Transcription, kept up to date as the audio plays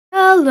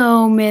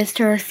Hello,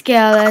 Mr.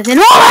 Skeleton.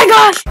 Oh my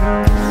gosh!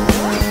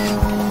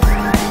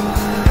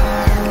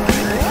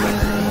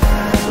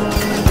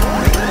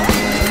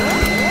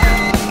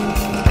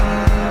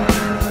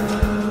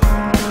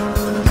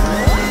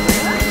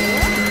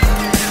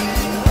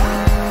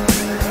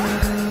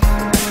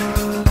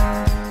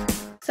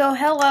 So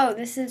hello,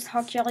 this is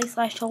HawkJelly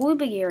 /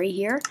 Halubagary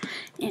here,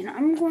 and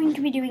I'm going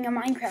to be doing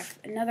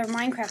another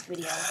Minecraft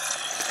video.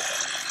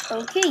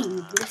 Okay,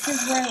 this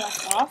is where I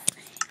left off,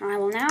 and I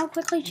will now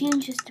quickly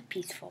change this to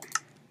peaceful.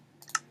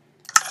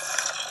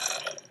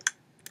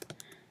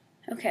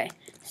 Okay,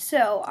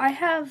 so I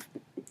have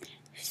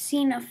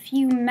seen a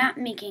few map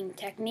making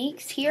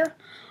techniques here.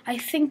 I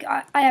think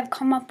I have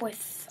come up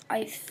with,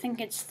 I think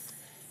it's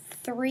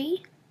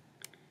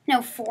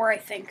 4, I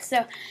think.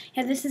 So,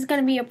 yeah, this is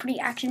going to be a pretty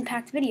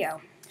action-packed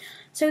video.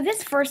 So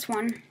this first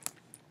one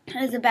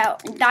is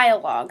about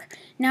dialogue.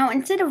 Now,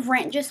 instead of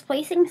just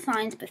placing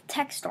signs with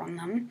text on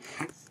them,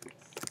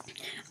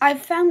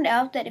 I've found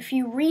out that if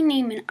you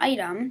rename an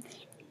item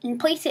and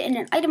place it in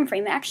an item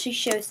frame, it actually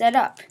shows that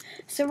up.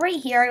 So right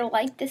here, I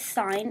like this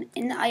sign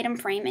in the item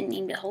frame and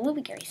named it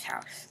Halubagary's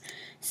house.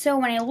 So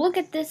when I look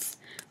at this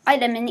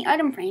item in the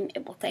item frame,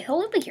 it will say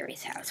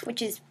Halubagary's house,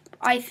 which is,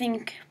 I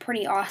think,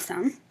 pretty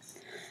awesome.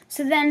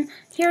 So then,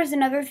 here's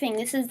another thing.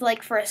 This is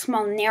like for a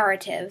small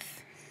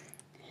narrative.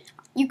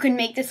 You can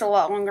make this a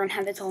lot longer and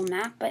have its whole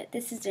map, but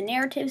this is the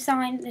narrative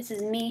sign, this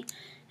is me,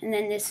 and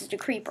then this is the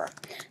creeper.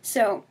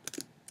 So,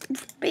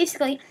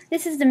 basically,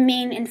 this is the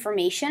main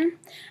information,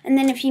 and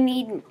then if you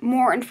need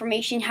more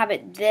information, have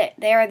it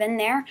there, then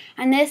there,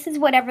 and this is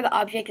whatever the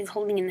object is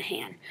holding in the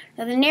hand.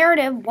 Now, the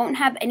narrative won't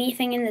have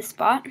anything in this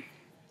spot,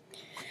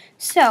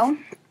 so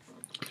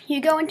you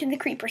go into the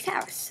creeper's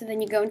house. So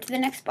then you go into the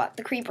next spot.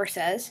 The creeper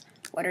says,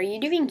 "What are you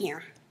doing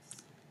here?"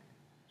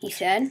 He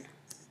said,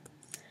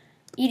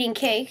 "Eating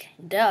cake,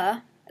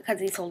 duh," because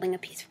he's holding a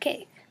piece of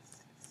cake.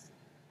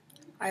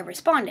 I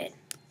responded,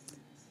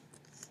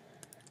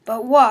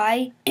 "But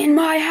why in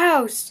my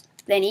house?"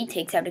 Then he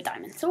takes out a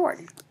diamond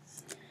sword.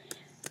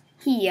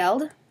 He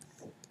yelled.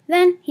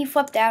 Then he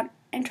flipped out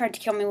and tried to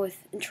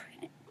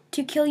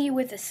kill you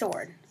with a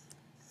sword.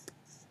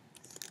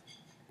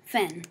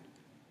 Fen.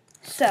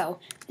 So,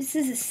 this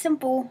is a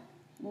simple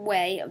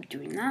way of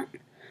doing that.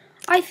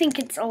 I think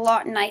it's a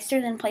lot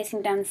nicer than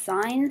placing down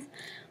signs,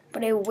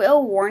 but I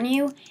will warn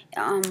you,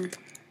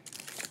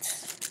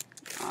 it's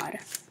odd.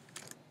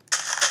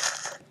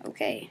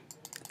 Okay,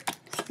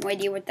 no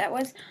idea what that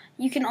was.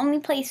 You can only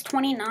place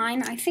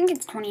 29, I think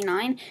it's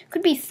 29,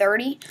 could be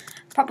 30,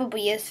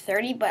 probably is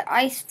 30, but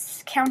I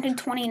counted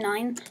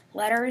 29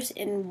 letters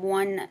in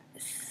one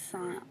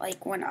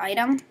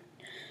item.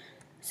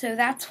 So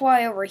that's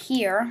why over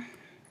here,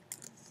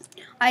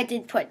 I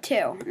did put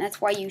 2, and that's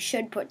why you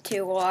should put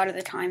 2 a lot of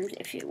the times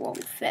if it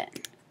won't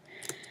fit.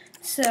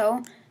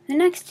 So, the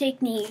next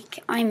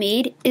technique I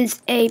made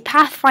is a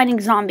pathfinding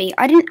zombie.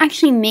 I didn't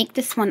actually make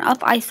this one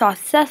up. I saw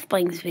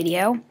SethBling's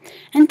video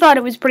and thought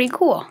it was pretty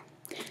cool.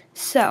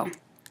 So,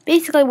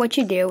 basically what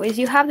you do is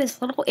you have this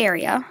little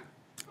area,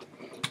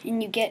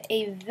 and you get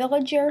a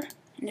villager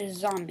and a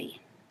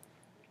zombie.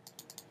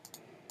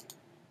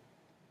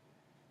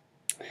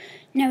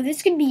 Now,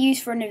 this could be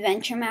used for an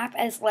adventure map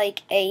as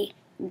like a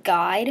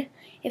guide.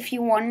 If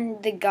you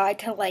wanted the guide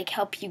to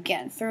help you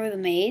get through the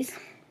maze,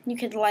 you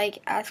could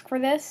ask for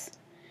this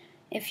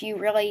if you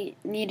really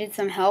needed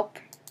some help.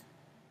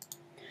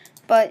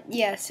 But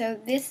yeah, so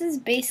this is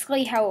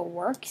basically how it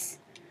works.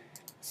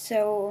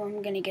 So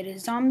I'm gonna get a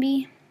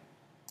zombie,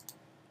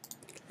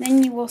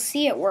 then you will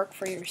see it work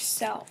for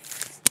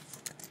yourself.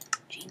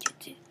 Change it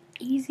to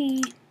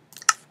easy.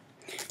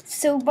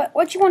 So, but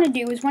what you want to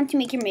do is once you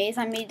make your maze,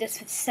 I made this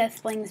with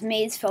SethBling's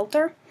maze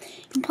filter,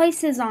 you can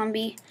place the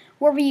zombie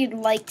wherever you'd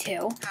like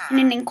to in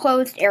an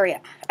enclosed area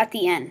at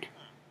the end.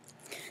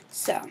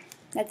 So,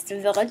 that's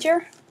the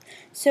villager.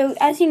 So,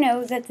 as you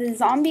know, that the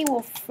zombie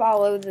will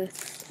follow the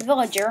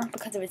villager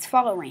because of its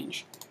follow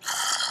range.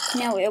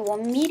 Now, it will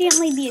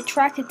immediately be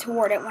attracted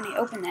toward it when I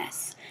open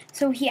this.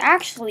 So, he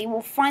actually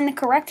will find the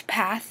correct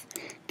path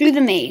through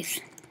the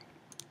maze.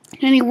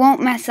 And he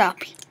won't mess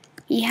up.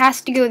 He has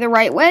to go the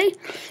right way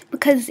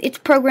because it's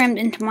programmed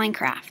into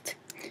Minecraft.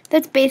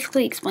 That's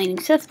basically explaining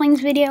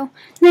SethBling's video,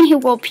 and then he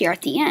will appear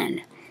at the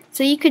end.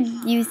 So you could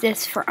use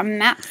this for a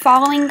map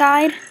following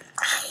guide,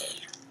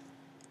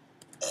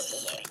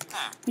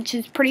 which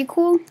is pretty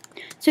cool.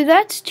 So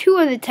that's 2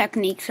 of the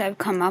techniques I've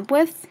come up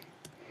with.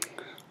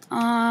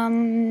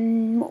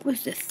 What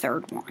was the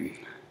third one?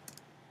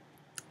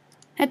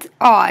 That's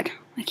odd.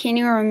 I can't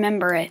even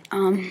remember it.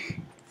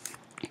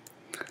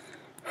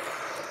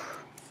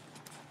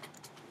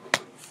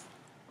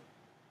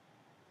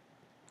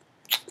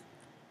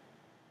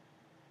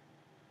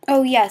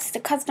 Oh yes, the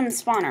custom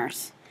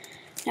spawners.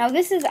 Now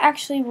this is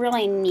actually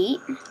really neat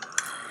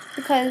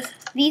because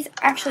these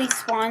actually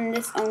spawn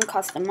this own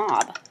custom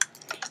mob.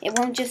 It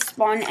won't just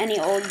spawn any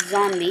old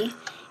zombie.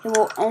 It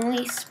will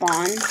only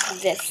spawn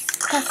this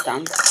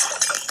custom.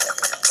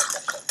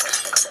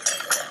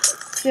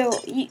 So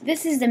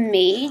this is the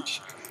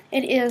mage,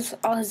 It is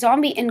a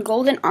zombie in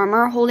golden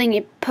armor holding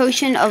a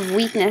potion of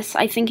weakness.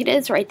 I think it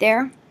is right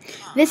there.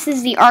 This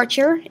is the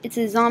archer. It's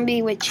a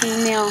zombie with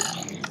chainmail,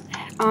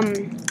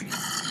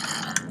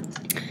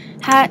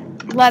 hat,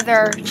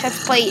 leather,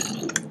 chest plate,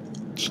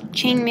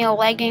 chainmail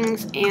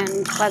leggings,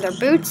 and leather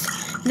boots.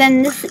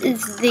 Then this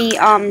is the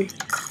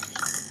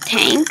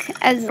tank,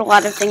 as a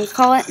lot of things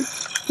call it.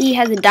 He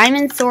has a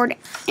diamond sword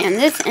and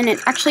this, and it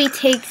actually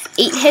takes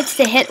 8 hits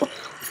to hit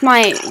with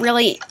my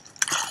really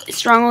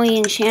strongly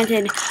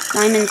enchanted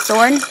diamond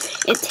sword.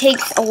 It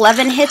takes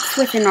 11 hits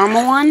with a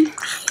normal one.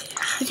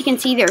 As you can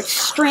see, they're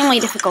extremely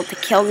difficult to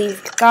kill, these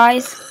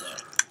guys.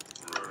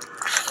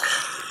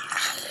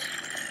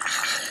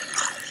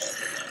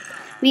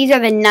 These are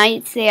the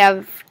knights. They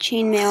have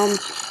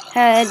chainmail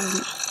head,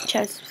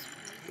 chest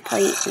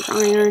plate is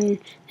iron,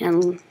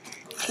 and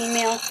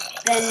chainmail,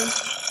 then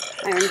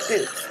iron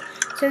boots.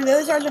 So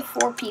those are the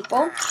 4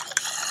 people.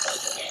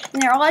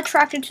 And they're all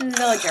attracted to the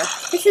villager.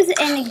 This is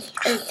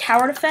a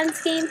tower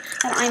defense game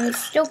that I'm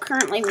still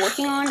currently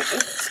working on.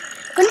 It's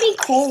going to be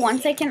cool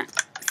once I can,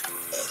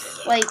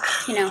 like,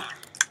 you know,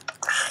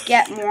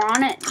 get more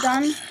on it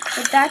done.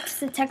 But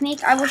that's the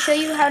technique. I will show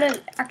you how to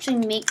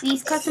actually make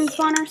these custom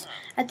spawners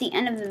at the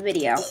end of the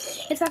video.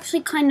 It's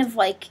actually kind of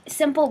like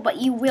simple, but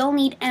you will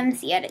need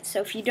MC Edit.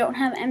 So if you don't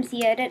have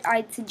MC Edit,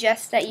 I'd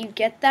suggest that you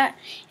get that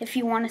if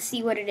you want to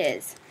see what it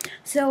is.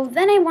 So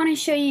then I want to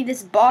show you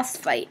this boss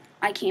fight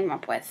I came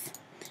up with.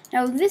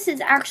 Now this is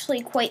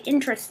actually quite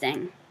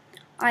interesting.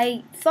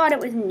 I thought it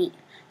was neat.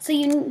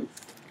 So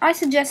I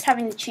suggest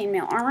having the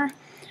chainmail armor.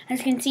 As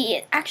you can see,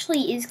 it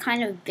actually is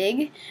kind of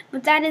big,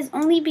 but that is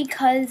only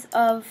because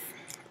of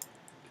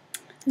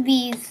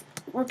these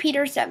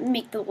repeaters that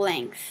make the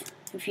length.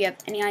 If you have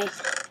any,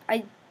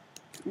 I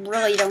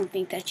really don't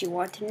think that you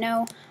want to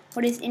know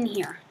what is in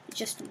here. It's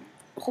just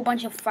a whole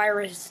bunch of fire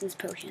resistance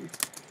potions.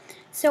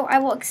 So I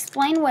will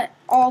explain what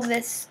all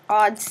this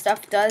odd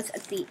stuff does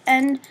at the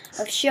end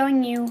of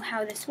showing you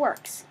how this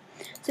works.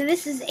 So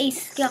this is a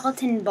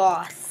skeleton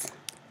boss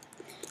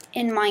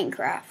in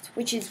Minecraft,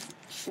 which is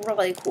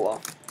really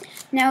cool.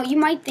 Now you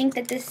might think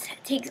that this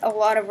takes a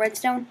lot of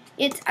redstone.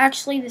 It's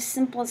actually the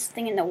simplest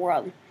thing in the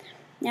world.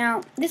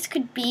 Now this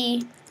could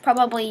be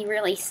probably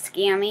really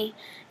scammy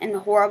and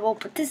horrible,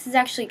 but this is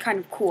actually kind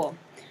of cool.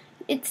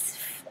 It's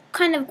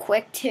kind of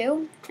quick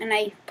too, and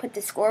I put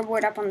the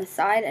scoreboard up on the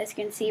side, as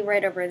you can see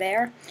right over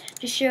there.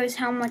 Just shows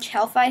how much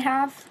health I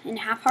have in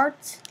half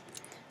hearts.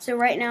 So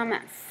right now I'm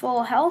at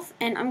full health,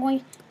 and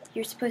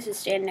you're supposed to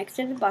stand next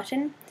to the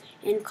button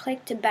and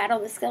click to battle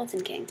the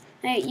Skeleton King.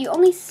 Now you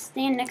only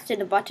stand next to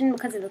the button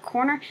because of the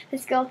corner. The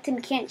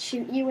skeleton can't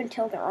shoot you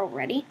until they're all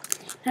ready.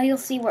 Now you'll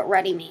see what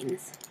ready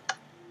means.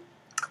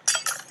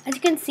 As you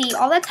can see,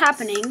 all that's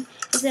happening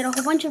is that a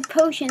whole bunch of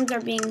potions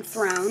are being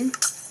thrown.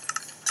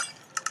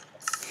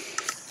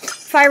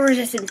 Fire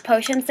resistance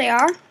potions they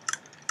are.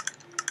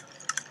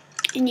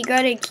 And you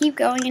gotta keep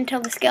going until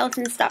the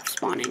skeletons stop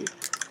spawning.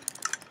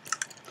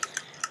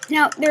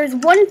 Now, there's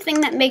one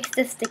thing that makes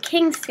this the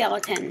king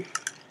skeleton.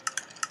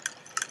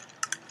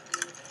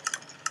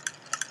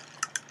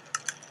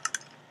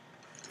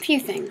 Few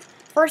things.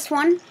 First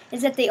one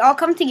is that they all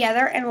come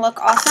together and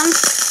look awesome.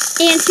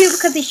 And 2,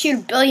 because they shoot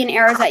a billion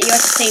arrows at you at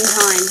the same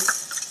time.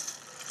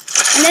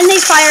 And then they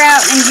fire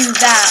out and do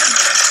that.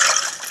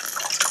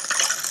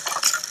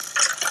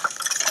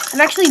 I've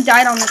actually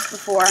died on this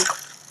before.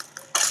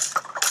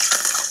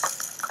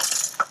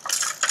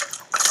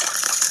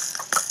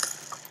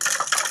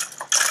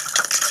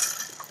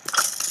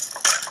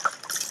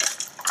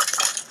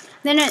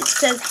 Then it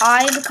says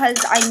hi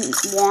because I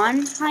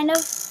won, kind of.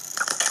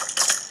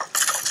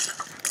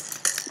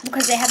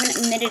 Because they haven't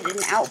emitted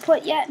an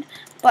output yet.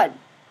 But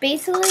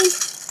basically,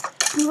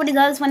 what it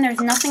does when there's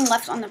nothing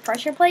left on the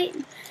pressure plate.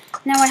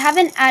 Now I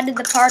haven't added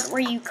the part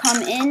where you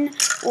come in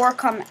or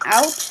come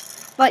out.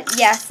 But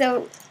yeah,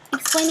 so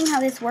explaining how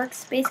this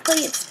works,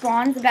 basically it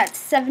spawns about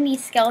 70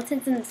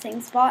 skeletons in the same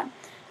spot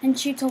and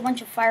shoots a whole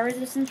bunch of fire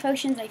resistance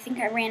potions. I think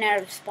I ran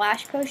out of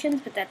splash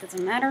potions, but that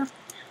doesn't matter.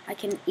 I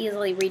can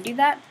easily redo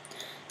that.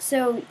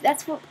 So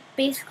that's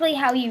basically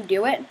how you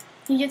do it.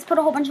 You just put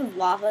a whole bunch of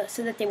lava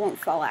so that they won't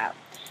fall out.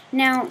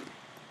 Now,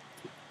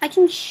 I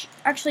can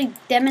actually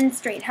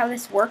demonstrate how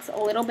this works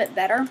a little bit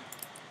better.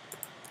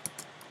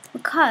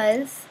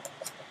 Because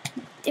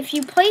if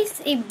you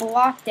place a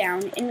block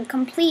down in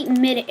complete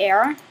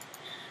mid-air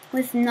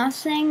with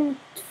nothing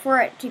for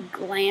it to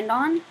land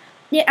on,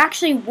 it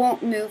actually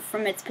won't move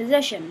from its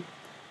position.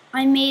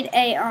 I made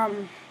a,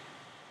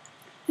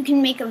 you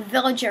can make a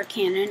villager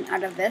cannon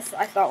out of this.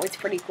 I thought was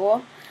pretty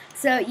cool.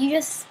 So you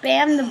just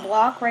spam the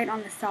block right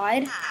on the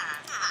side,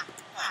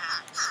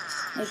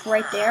 like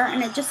right there,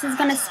 and it just is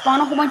going to spawn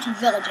a whole bunch of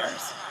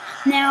villagers.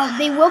 Now,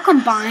 they will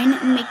combine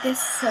and make this,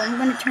 so I'm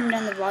going to turn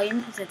down the volume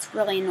because it's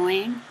really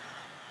annoying.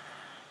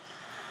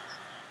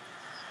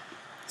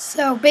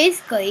 So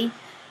basically,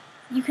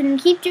 you can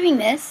keep doing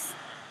this,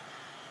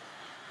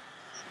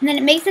 and then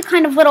it makes a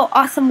kind of little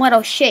awesome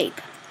little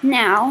shape.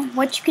 Now,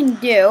 what you can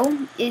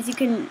do is you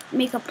can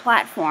make a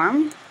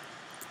platform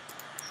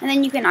And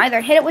then you can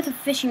either hit it with a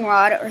fishing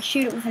rod or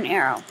shoot it with an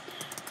arrow.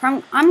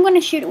 I'm going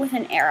to shoot it with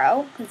an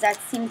arrow because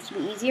that seems to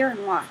be easier.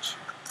 And watch.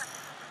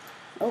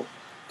 Oh,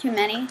 too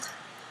many.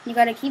 You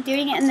got to keep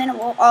doing it and then it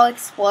will all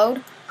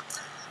explode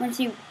once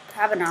you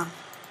have enough.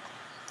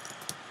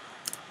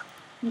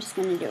 I'm just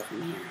going to do it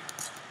from here.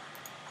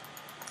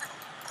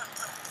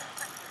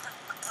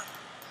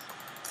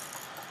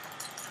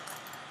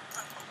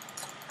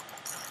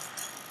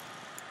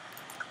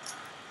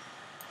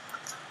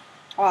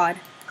 Odd.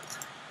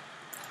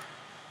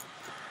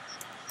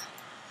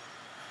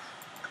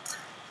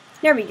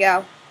 There we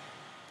go.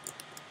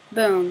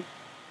 Boom.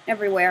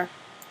 Everywhere.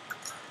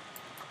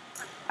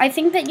 I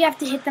think that you have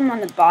to hit them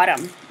on the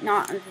bottom,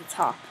 not on the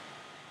top.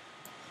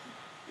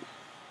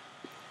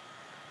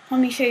 Let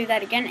me show you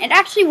that again. It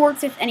actually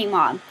works with any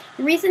mob.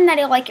 The reason that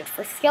I like it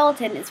for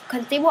skeleton is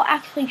because they will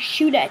actually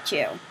shoot at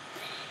you.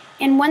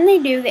 And when they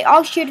do, they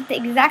all shoot at the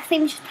exact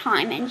same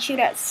time and shoot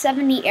at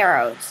 70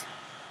 arrows.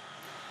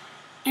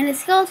 And the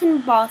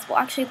skeleton boss will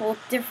actually look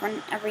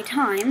different every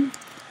time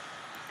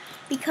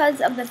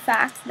because of the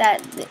fact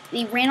that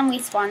they randomly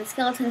spawn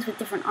skeletons with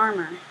different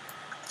armor.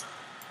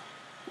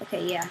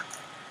 Okay, yeah.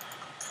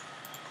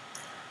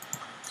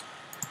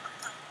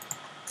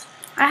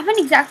 I haven't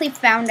exactly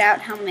found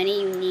out how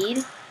many you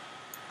need.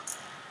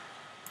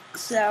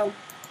 So,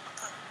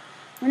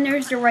 when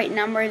there's the right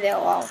number, they'll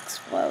all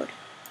explode.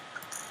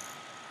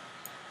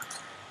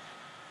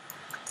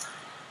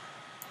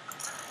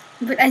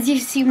 But as you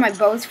see, my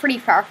bow is pretty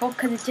powerful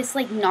because it's just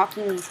like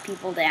knocking these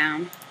people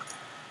down.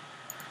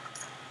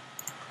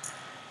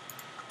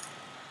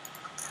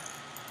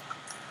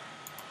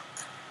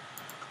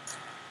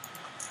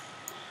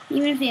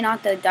 Even if they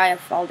not die of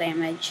fall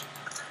damage.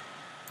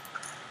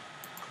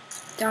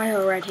 Die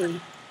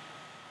already.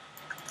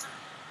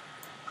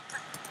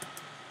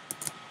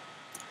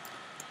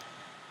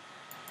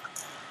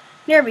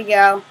 There we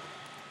go.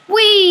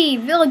 Whee!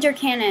 Villager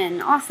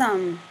cannon.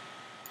 Awesome.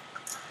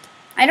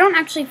 I don't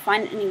actually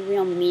find any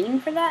real meaning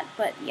for that,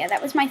 but yeah,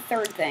 that was my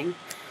third thing.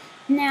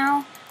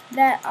 Now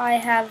that I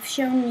have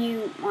shown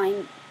you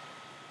my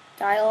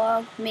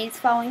dialogue, maze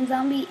following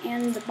zombie,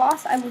 and the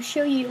boss, I will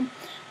show you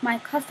my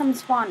custom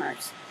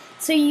spawners.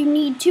 So you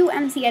need 2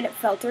 MC Edit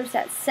filters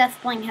that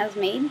SethBling has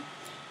made.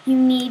 You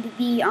need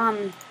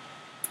the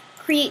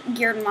Create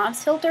Geared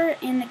Mods filter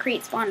and the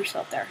Create Spawners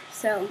filter.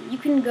 So you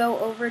can go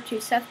over to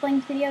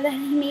SethBling's video that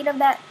he made of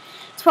that.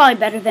 It's probably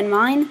better than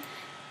mine.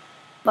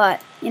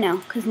 But, you know,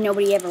 because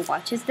nobody ever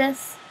watches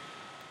this.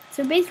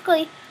 So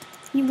basically,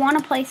 you want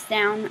to place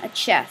down a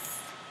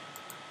chest.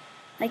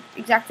 Like,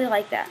 exactly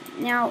like that.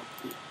 Now,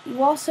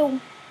 you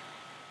also,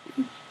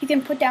 you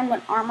can put down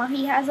what armor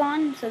he has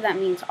on. So that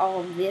means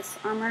all of this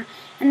armor.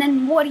 And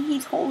then what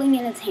he's holding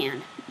in his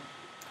hand.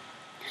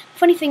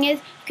 Funny thing is,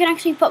 you can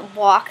actually put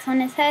blocks on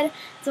his head.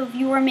 So if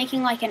you were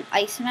making like an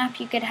ice map,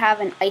 you could have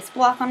an ice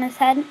block on his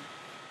head.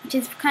 Which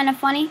is kind of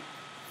funny.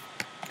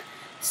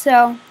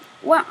 So,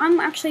 well, I'm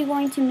actually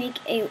going to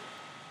make a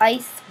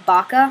ice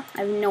baka. I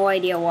have no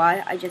idea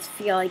why. I just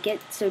feel like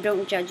it, so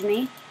don't judge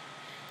me.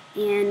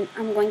 And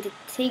I'm going to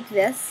take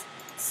this.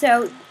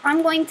 So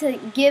I'm going to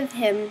give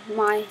him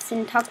my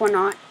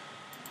Syntuquanot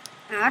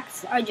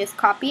axe I just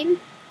copied.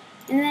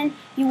 And then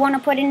you want to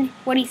put in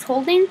what he's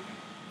holding,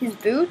 his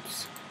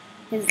boots,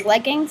 his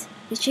leggings,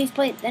 his chest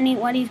plate, then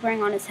what he's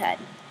wearing on his head.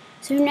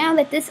 So now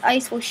that this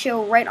ice will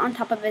show right on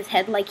top of his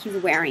head like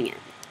he's wearing it.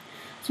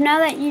 So now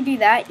that you do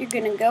that, you're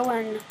going to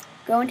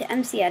go into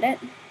MC Edit.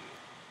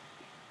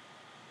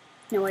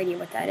 No idea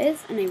what that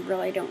is, and I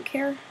really don't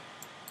care.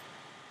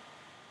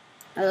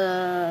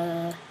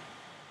 I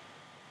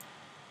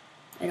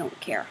don't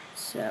care,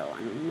 so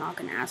I'm not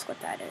going to ask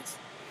what that is.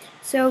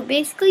 So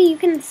basically, you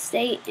can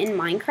stay in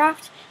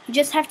Minecraft. You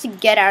just have to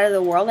get out of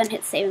the world and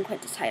hit save and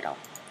quit the title.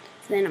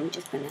 So then I'm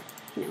just going to,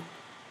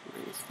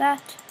 minus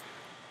that.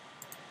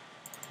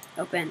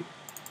 Open.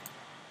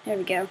 There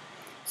we go.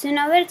 So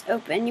now that it's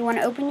open, you want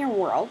to open your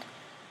world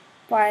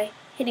by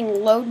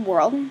hitting load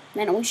world,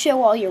 then it will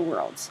show all your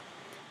worlds.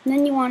 And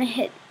then you want to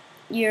hit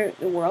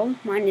the world.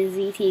 Mine is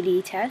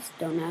ZTD test,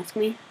 don't ask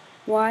me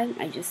why,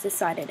 I just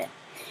decided it.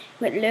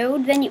 You hit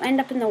load, then you end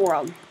up in the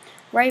world,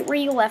 right where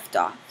you left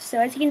off. So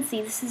as you can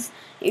see, this is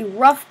a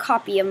rough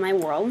copy of my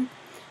world.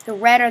 The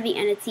red are the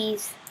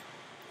entities.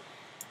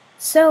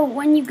 So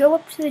when you go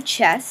up to the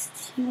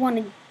chest, you want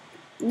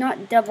to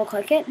not double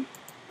click it,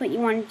 but you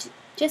want to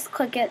just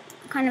click it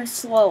kind of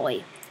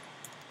slowly.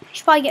 You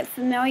should probably get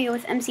familiar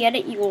with MC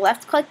Edit. You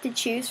left click to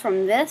choose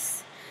from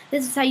this.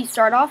 This is how you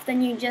start off.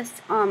 Then you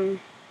just,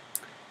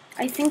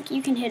 I think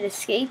you can hit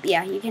escape.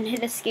 Yeah, you can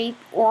hit escape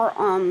or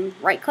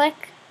right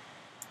click.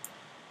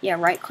 Yeah,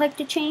 right click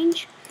to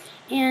change.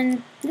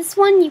 And this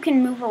one you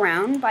can move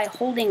around by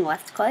holding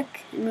left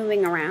click and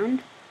moving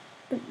around.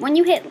 But when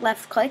you hit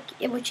left click,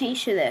 it will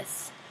change to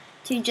this,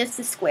 to just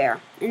a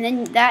square. And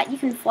then that you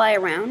can fly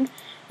around.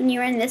 When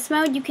you're in this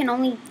mode, you can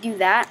only do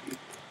that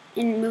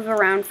and move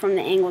around from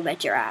the angle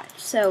that you're at.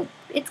 So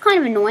it's kind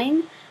of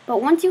annoying,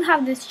 but once you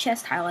have this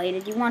chest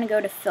highlighted, you want to go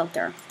to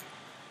filter.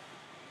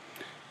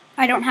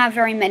 I don't have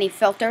very many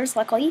filters,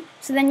 luckily.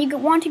 So then you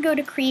want to go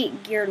to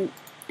create geared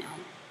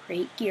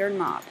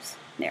mobs.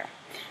 There.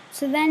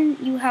 So then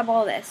you have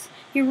all this.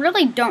 You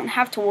really don't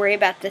have to worry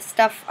about this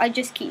stuff. I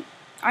just keep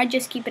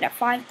it at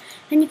 5.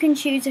 Then you can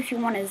choose if you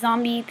want a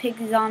zombie, pig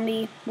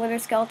zombie, wither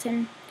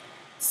skeleton.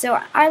 So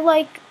I'm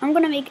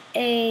gonna make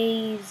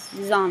a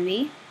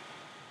zombie.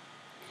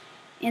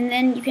 And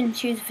then you can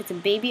choose if it's a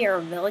baby or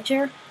a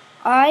villager.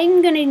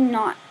 I'm gonna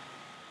not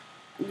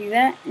do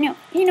that. No,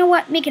 you know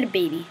what? Make it a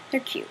baby. They're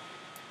cute.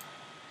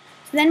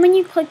 So then when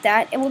you click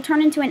that, it will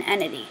turn into an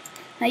entity.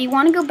 Now you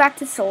want to go back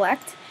to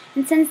select,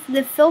 and since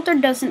the filter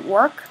doesn't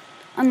work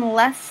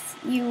unless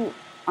you,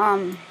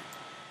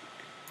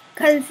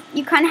 because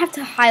you kind of have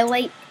to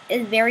highlight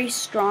a very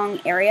strong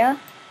area,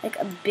 like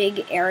a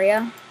big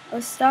area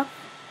of stuff.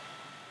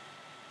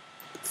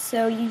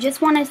 So you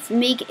just want to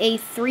make a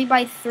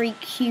 3x3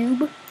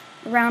 cube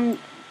around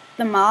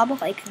the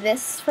mob, like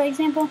this, for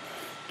example.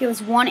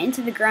 Goes 1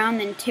 into the ground,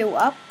 then 2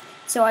 up.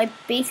 So I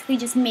basically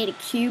just made a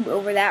cube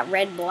over that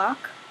red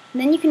block.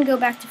 And then you can go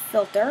back to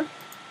filter,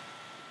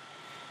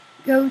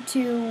 go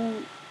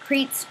to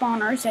create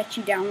spawners that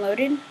you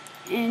downloaded,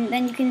 and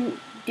then you can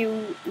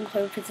do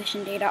include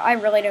position data. I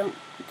really don't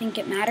think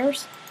it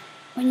matters.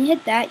 When you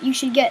hit that, you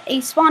should get a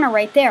spawner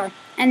right there,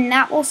 and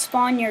that will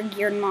spawn your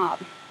geared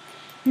mob.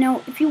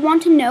 Now, if you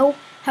want to know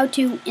how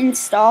to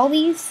install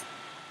these,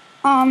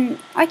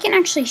 I can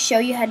actually show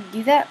you how to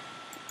do that.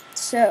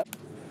 So,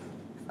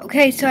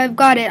 okay, so I've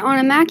got it. On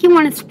a Mac, you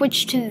want to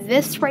switch to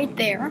this right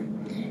there.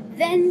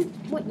 Then,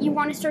 what you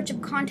want to search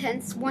up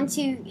contents once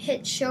you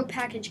hit show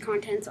package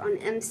contents on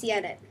MC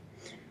Edit.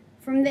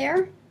 From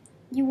there,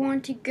 you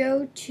want to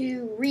go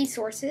to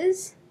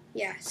resources.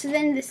 Yeah, so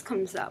then this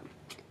comes up.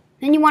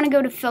 Then you want to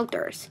go to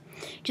filters.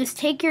 Just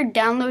take your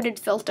downloaded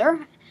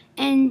filter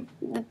and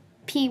the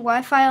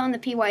PY file and the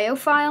PYO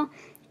file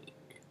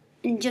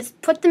and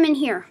just put them in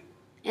here.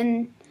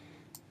 And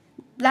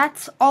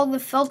that's all the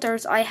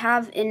filters I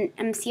have in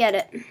MC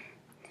Edit,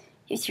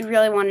 if you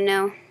really want to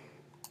know.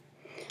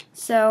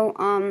 So,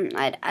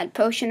 I'd add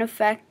potion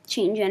effect,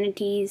 change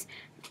entities,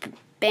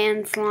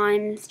 ban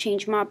slimes,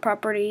 change mob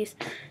properties.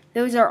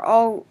 Those are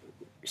all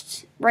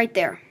right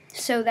there.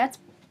 So that's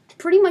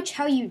pretty much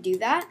how you do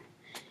that.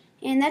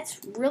 And that's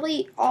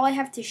really all I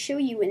have to show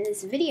you in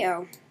this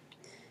video.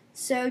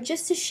 So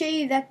just to show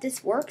you that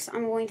this works,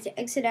 I'm going to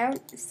exit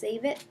out,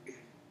 save it.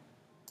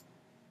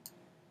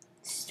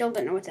 Still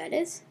don't know what that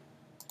is.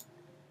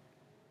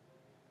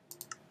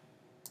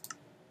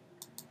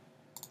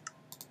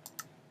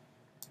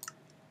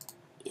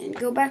 And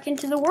go back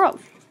into the world.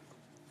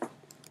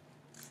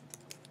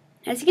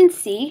 As you can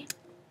see,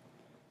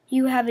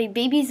 you have a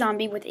baby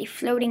zombie with a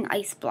floating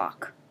ice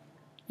block.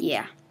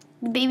 Yeah,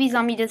 the baby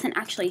zombie doesn't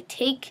actually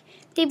take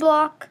the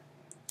block,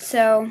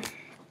 so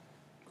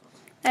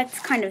that's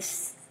kind of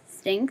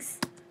stinks,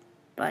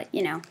 but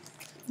you know,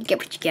 you get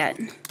what you get.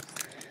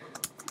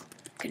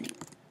 Gonna do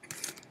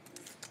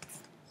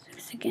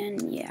this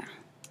again, yeah.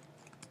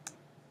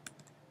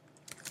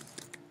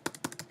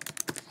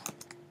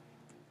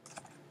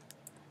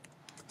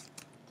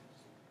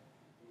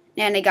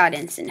 And I got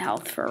instant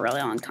health for a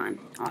really long time.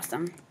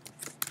 Awesome.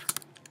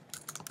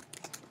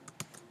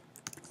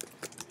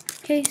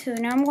 Okay, so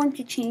now I'm going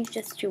to change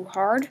this to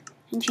hard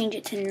and change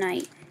it to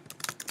night.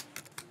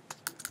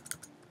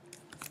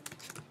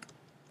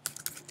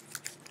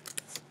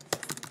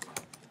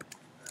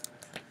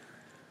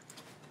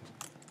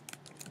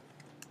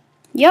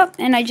 Yep,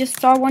 and I just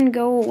saw one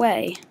go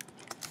away.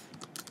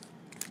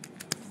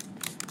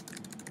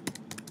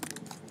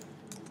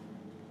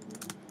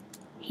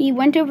 He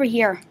went over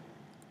here.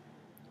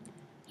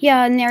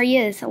 Yeah, and there he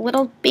is, a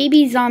little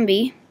baby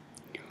zombie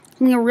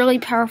holding a really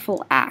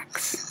powerful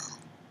axe.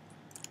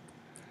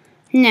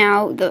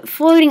 Now, the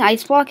floating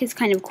ice block is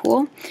kind of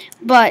cool,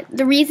 but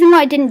the reason why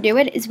I didn't do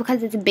it is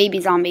because it's a baby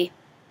zombie.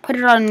 Put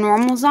it on a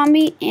normal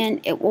zombie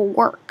and it will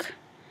work.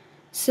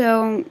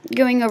 So,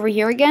 going over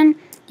here again,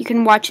 you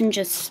can watch him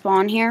just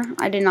spawn here.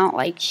 I did not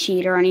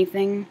cheat or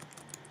anything.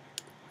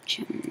 Watch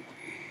him.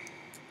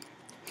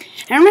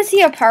 And I'm going to see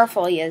how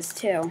powerful he is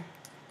too.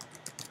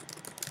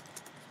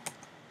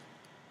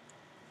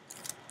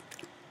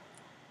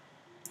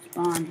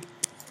 Spawn.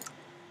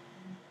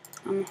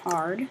 I'm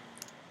hard.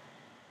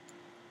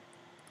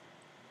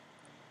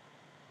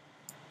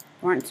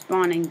 Weren't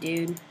spawning,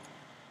 dude.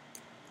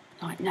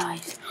 Not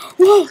nice.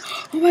 Whoa!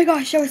 Oh my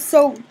gosh, that was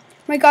so... Oh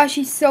my gosh,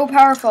 he's so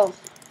powerful.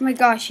 Oh my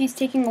gosh, he's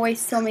taking away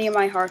so many of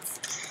my hearts.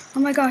 Oh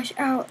my gosh,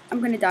 ow. I'm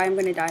gonna die, I'm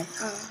gonna die.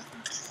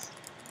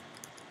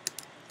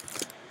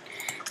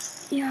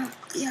 Yeah.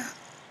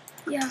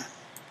 Oh,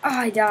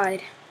 I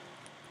died.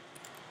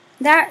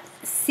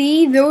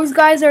 See, those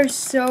guys are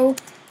so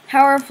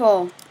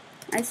powerful.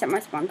 I set my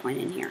spawn point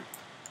in here.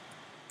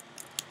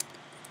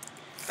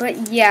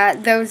 But yeah,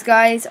 those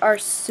guys are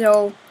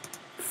so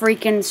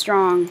freaking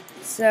strong.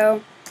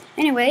 So,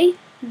 anyway,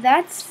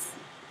 that's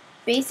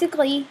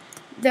basically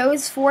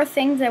those 4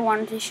 things I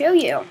wanted to show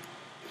you.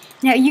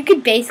 Now, you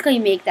could basically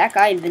make that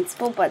guy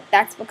invincible, but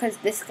that's because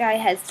this guy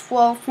has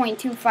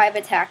 12.25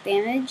 attack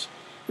damage,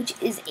 which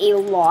is a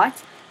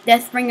lot.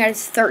 Deathbringer is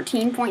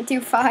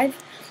 13.25,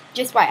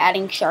 just by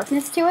adding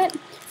sharpness to it.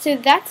 So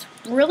that's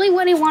really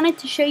what I wanted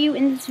to show you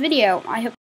in this video. I hope